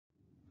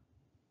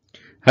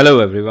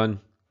Hello everyone,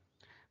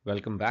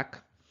 welcome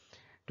back.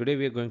 Today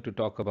we are going to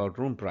talk about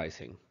room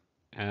pricing,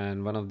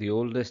 and one of the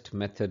oldest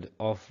method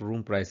of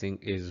room pricing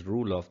is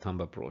rule of thumb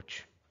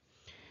approach.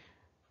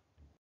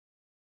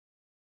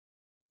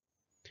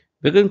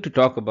 We're going to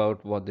talk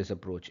about what this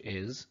approach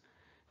is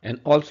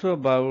and also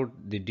about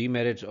the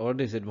demerits or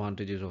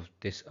disadvantages of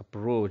this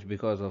approach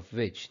because of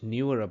which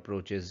newer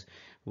approaches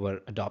were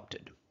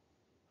adopted.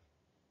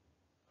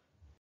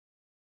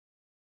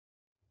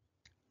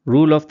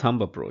 Rule of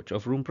thumb approach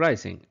of room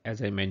pricing,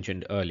 as I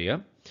mentioned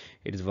earlier,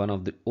 it is one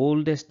of the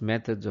oldest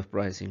methods of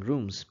pricing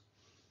rooms.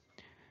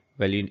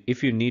 Well,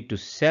 if you need to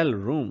sell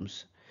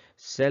rooms,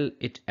 sell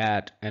it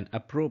at an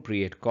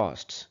appropriate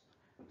cost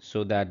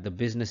so that the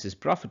business is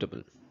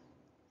profitable.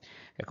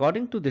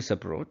 According to this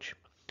approach,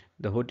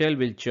 the hotel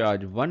will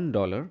charge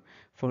 $1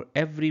 for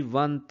every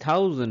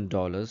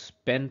 $1,000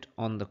 spent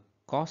on the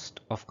cost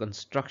of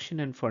construction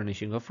and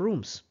furnishing of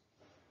rooms.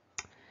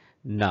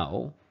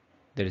 Now,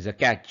 there is a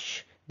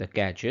catch. The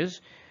catch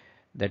is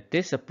that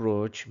this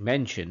approach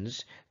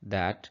mentions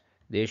that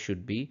there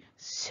should be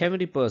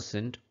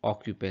 70%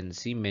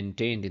 occupancy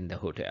maintained in the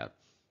hotel.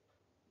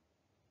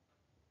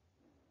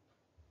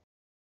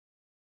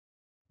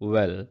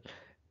 Well,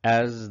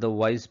 as the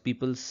wise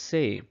people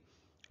say,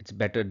 it's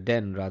better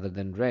done rather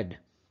than read.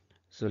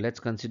 So let's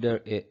consider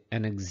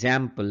an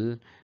example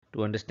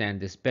to understand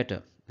this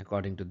better.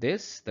 According to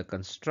this, the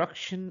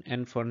construction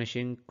and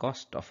furnishing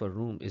cost of a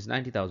room is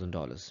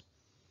 $90,000.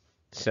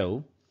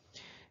 So,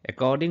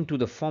 according to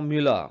the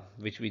formula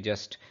which we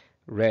just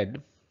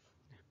read,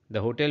 the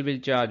hotel will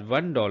charge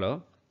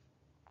 $1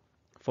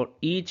 for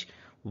each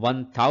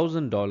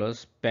 $1,000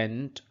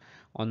 spent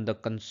on the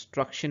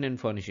construction and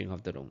furnishing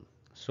of the room.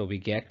 So we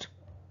get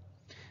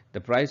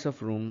the price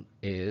of room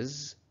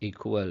is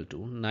equal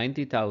to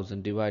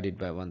 90,000 divided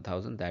by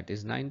 1,000, that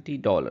is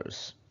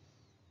 $90.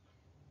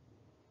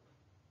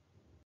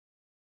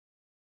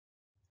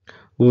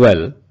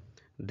 Well,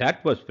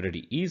 that was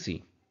pretty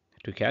easy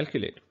to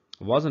calculate,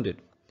 wasn't it?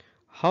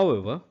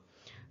 However,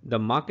 the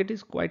market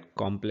is quite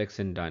complex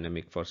and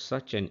dynamic for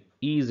such an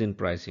ease in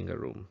pricing a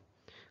room.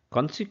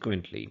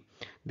 Consequently,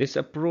 this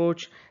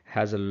approach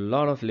has a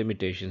lot of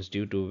limitations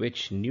due to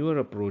which newer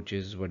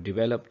approaches were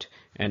developed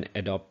and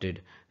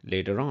adopted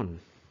later on.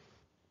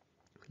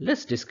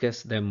 Let's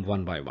discuss them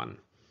one by one.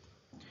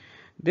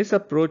 This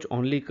approach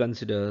only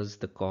considers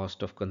the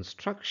cost of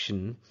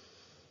construction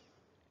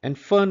and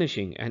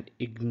furnishing and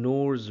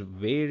ignores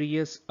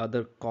various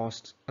other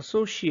costs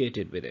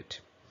associated with it.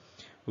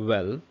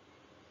 Well,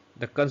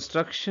 the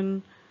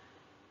construction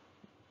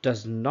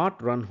does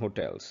not run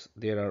hotels.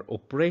 There are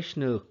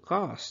operational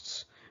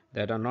costs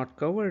that are not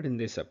covered in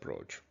this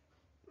approach.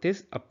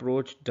 This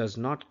approach does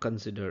not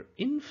consider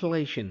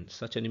inflation,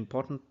 such an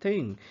important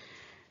thing.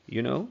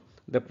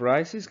 The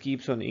prices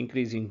keeps on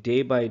increasing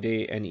day by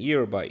day and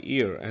year by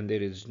year, and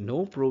there is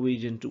no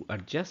provision to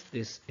adjust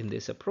this in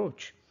this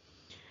approach.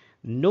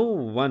 No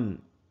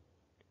one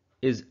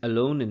is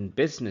alone in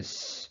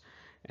business,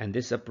 and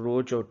this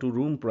approach or to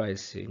room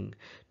pricing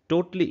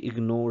totally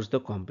ignores the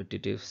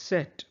competitive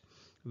set,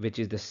 which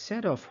is the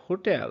set of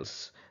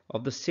hotels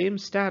of the same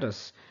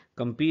status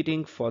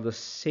competing for the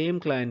same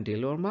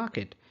clientele or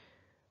market.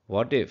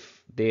 What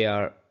if they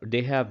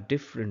have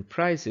different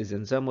prices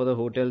and some other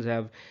hotels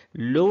have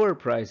lower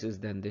prices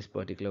than this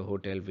particular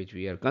hotel which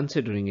we are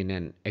considering in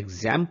an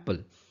example?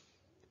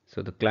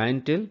 So the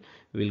clientele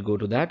will go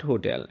to that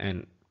hotel,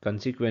 and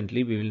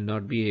consequently we will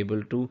not be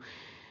able to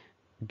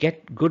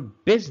get good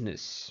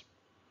business.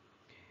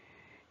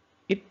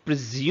 It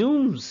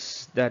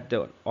presumes that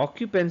the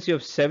occupancy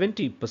of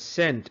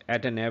 70%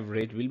 at an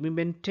average will be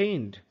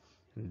maintained.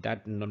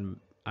 That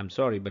I'm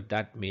sorry, but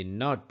that may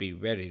not be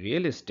very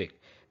realistic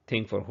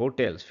thing for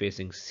hotels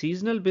facing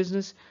seasonal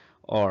business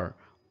or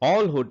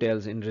all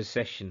hotels in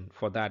recession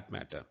for that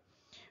matter.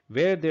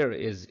 Where there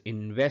is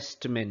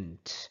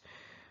investment,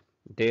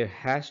 there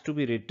has to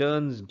be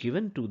returns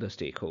given to the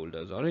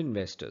stakeholders or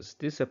investors.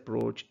 This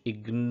approach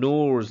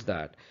ignores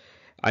that.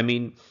 I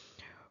mean,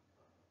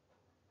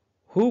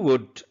 who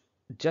would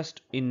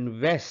just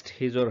invest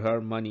his or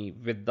her money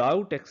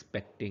without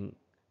expecting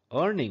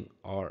earning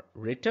or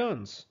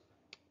returns?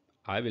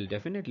 I will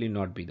definitely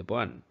not be the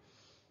one.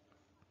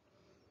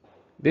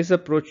 This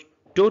approach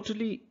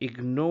totally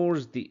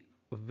ignores the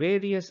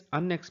various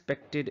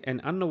unexpected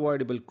and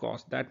unavoidable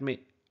costs that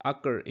may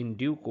occur in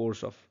due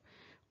course of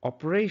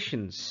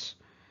operations.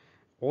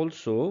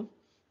 Also,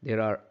 there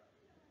are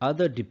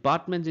other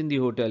departments in the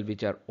hotel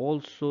which are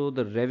also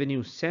the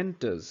revenue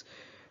centers.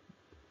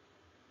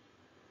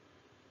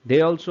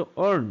 They also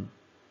earn.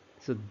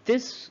 So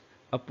this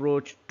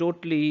approach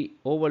totally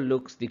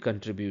overlooks the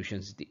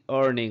contributions, the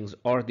earnings,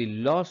 or the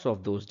loss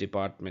of those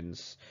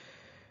departments.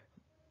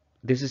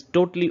 This is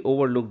totally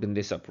overlooked in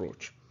this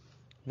approach.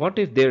 What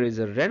if there is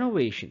a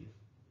renovation?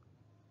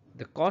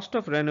 The cost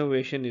of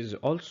renovation is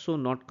also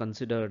not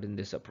considered in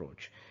this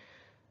approach.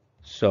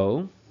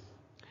 So,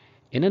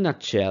 in a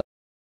nutshell,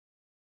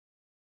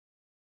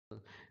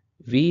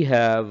 we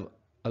have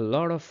a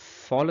lot of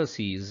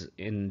fallacies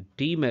in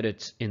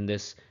demerits in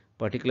this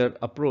particular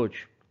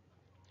approach.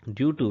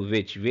 due to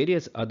which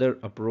various other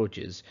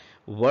approaches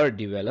were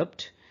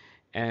developed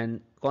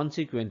and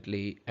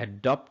consequently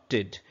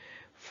adopted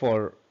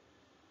for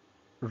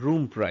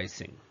room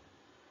pricing.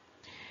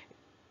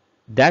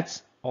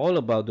 That's all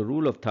about the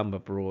rule of thumb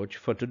approach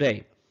for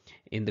today.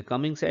 In the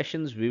coming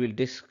sessions, we will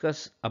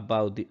discuss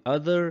about the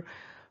other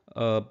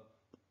uh,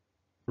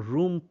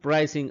 room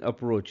pricing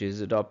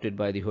approaches adopted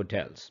by the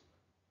hotels.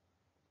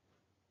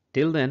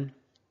 Till then,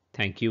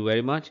 thank you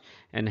very much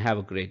and have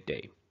a great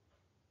day.